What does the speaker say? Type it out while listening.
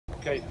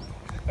Okay,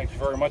 thank you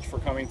very much for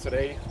coming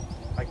today.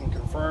 I can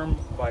confirm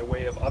by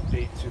way of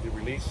update to the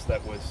release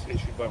that was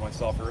issued by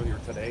myself earlier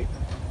today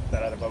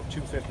that at about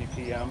 2:50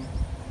 p.m.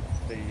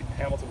 the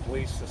Hamilton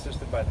Police,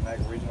 assisted by the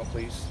Niagara Regional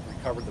Police,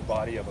 recovered the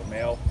body of a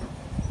male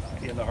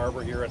in the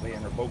harbor here at Ray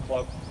Emery Boat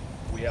Club.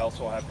 We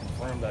also have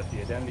confirmed that the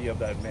identity of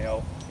that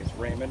male is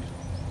Ray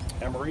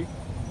Emery,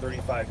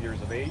 35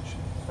 years of age,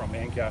 from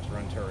Ancaster,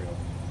 Ontario.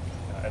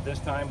 At this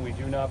time, we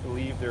do not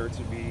believe there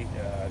to be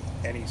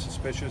any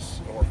suspicious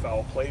or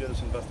foul play to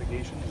this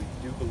investigation.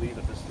 We do believe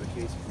that this is a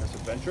case of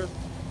misadventure,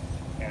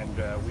 and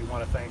we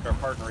want to thank our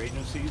partner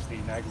agencies, the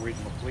Niagara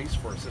Regional Police,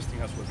 for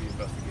assisting us with the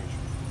investigation.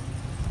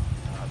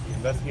 The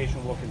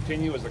investigation will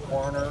continue as the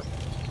coroner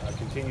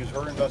continues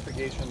her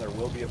investigation. There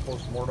will be a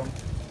post-mortem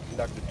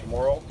conducted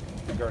tomorrow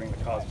regarding the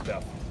cause of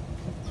death.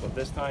 So at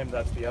this time,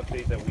 that's the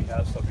update that we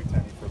have, subject to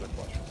any further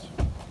questions.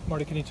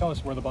 Marty, can you tell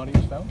us where the body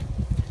was found?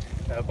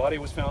 The body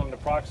was found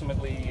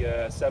approximately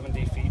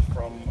 70 feet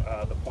from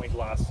the point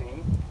last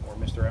seen, where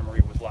Mr.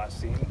 Emery was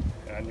last seen,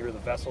 near the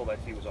vessel that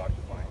he was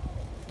occupying.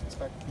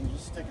 Inspector, can you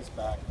just take us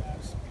back,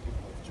 because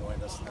people have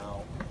joined us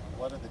now?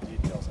 What are the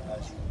details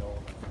as you know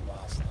them from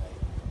last night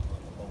on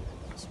the boat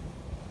in this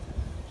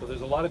week? So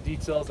there's a lot of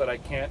details that I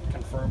can't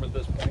confirm at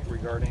this point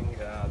regarding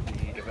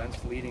the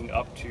events leading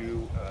up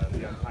to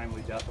the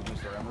untimely death of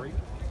Mr. Emery.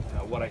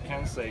 What I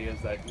can say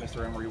is that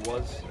Mr. Emery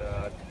was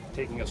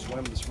taking a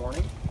swim this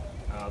morning.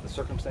 The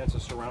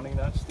circumstances surrounding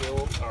that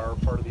still are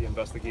part of the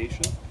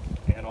investigation,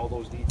 and all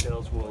those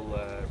details will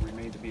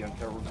remain to be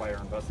uncovered by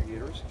our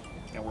investigators.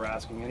 And we're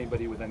asking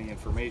anybody with any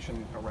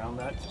information around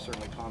that to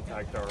certainly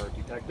contact our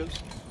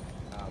detectives.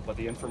 But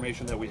the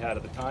information that we had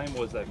at the time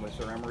was that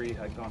Mr. Emery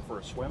had gone for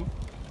a swim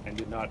and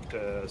did not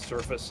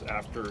surface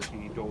after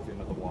he dove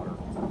into the water.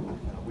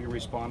 We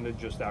responded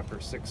just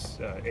after 6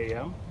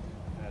 a.m.,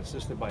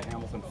 assisted by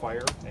Hamilton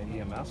Fire and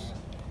EMS,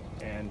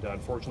 and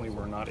unfortunately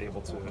we're not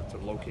able to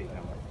locate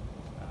him.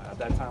 At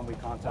that time, we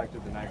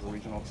contacted the Niagara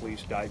Regional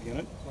Police Dive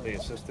Unit. They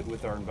assisted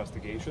with our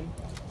investigation,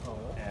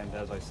 and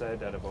as I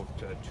said, at about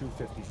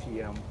 2:50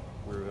 p.m.,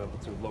 we were able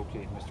to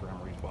locate Mr.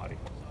 Emery's body.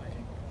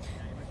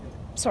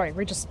 Sorry,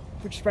 we're just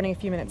running a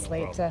few minutes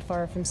late,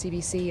 far from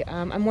CBC.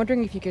 I'm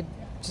wondering if you could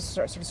just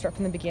start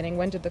from the beginning.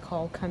 When did the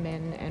call come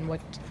in, and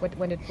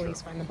when did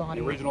police find the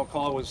body? The original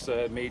call was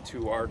made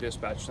to our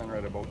dispatch center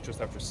at about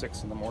just after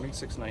 6 in the morning,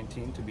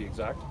 6:19 to be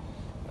exact.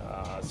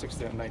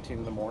 6:19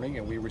 in the morning,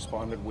 and we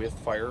responded with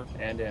fire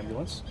and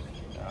ambulance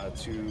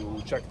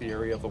to check the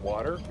area of the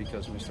water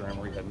because Mr.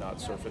 Emery had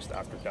not surfaced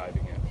after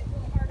diving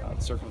in.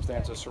 The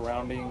circumstances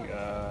surrounding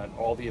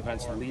all the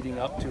events leading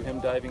up to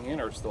him diving in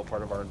are still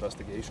part of our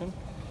investigation.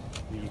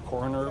 The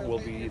coroner will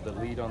be the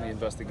lead on the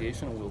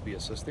investigation and will be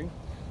assisting.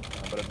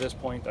 But at this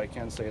point, I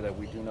can say that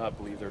we do not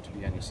believe there to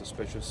be any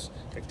suspicious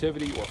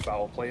activity or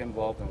foul play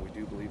involved, and we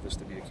do believe this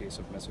to be a case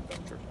of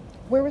misadventure.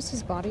 Where was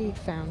his body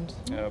found?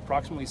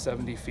 Approximately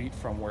 70 feet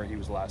from where he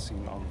was last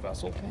seen on the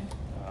vessel,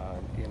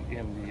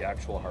 in the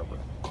actual harbor.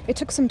 It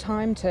took some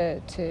time to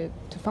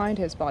find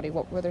his body.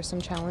 Were there some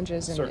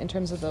challenges in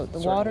terms of the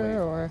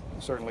water? Or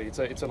Certainly.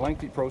 It's a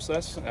lengthy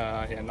process,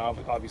 and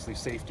obviously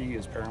safety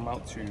is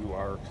paramount to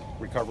our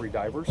recovery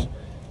divers.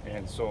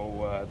 And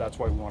so that's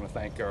why we want to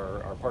thank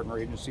our partner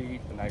agency,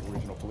 the Niagara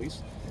Regional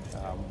Police.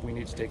 We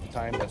need to take the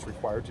time that's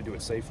required to do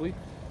it safely,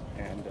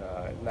 and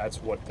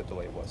that's what the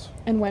delay was.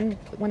 And when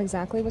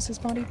exactly was his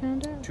body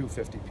found at?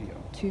 2:50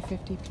 p.m.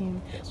 2:50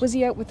 p.m. Yes. Was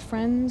he out with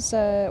friends,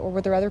 or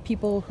were there other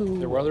people who...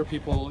 There were other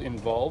people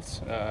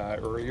involved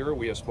earlier.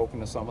 We have spoken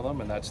to some of them,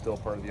 and that's still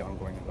part of the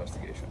ongoing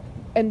investigation.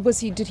 And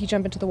did he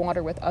jump into the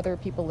water with other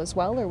people as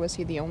well, or was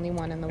he the only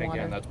one in the water?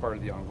 Again, that's part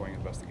of the ongoing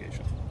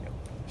investigation.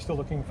 Still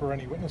looking for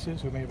any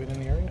witnesses who may have been in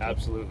the area?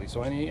 Absolutely.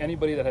 So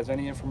anybody that has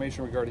any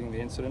information regarding the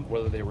incident,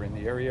 whether they were in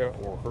the area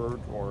or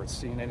heard or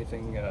seen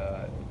anything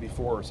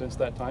before or since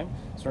that time,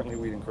 certainly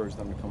we'd encourage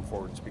them to come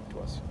forward and speak to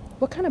us.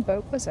 What kind of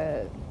boat was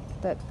it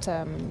that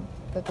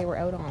they were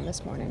out on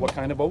this morning? What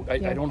kind of boat?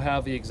 I don't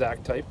have the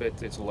exact type.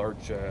 It's a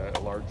large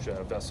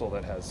vessel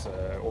that has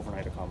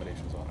overnight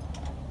accommodations on it.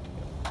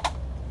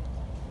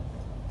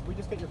 Can we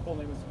just get your full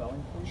name and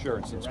spelling, please? Sure.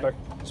 It's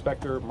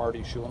Inspector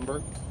Marty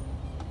Schulenberg.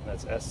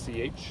 That's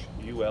Schulenberg.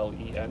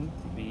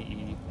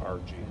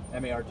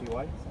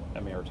 M-A-R-T-Y?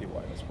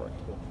 M-A-R-T-Y, that's correct.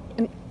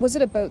 And was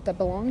it a boat that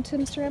belonged to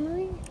Mr.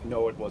 Emery?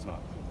 No, it was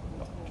not.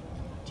 No.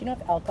 Do you know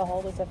if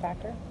alcohol was a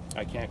factor?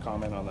 I can't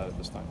comment on that at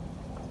this time.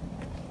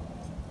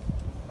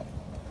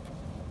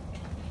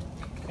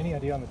 Any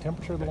idea on the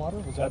temperature of the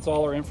water? That's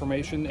all our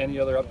information. Any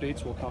other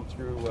updates will come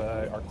through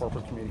our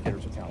corporate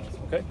communicators account.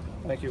 Okay?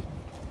 Thank you.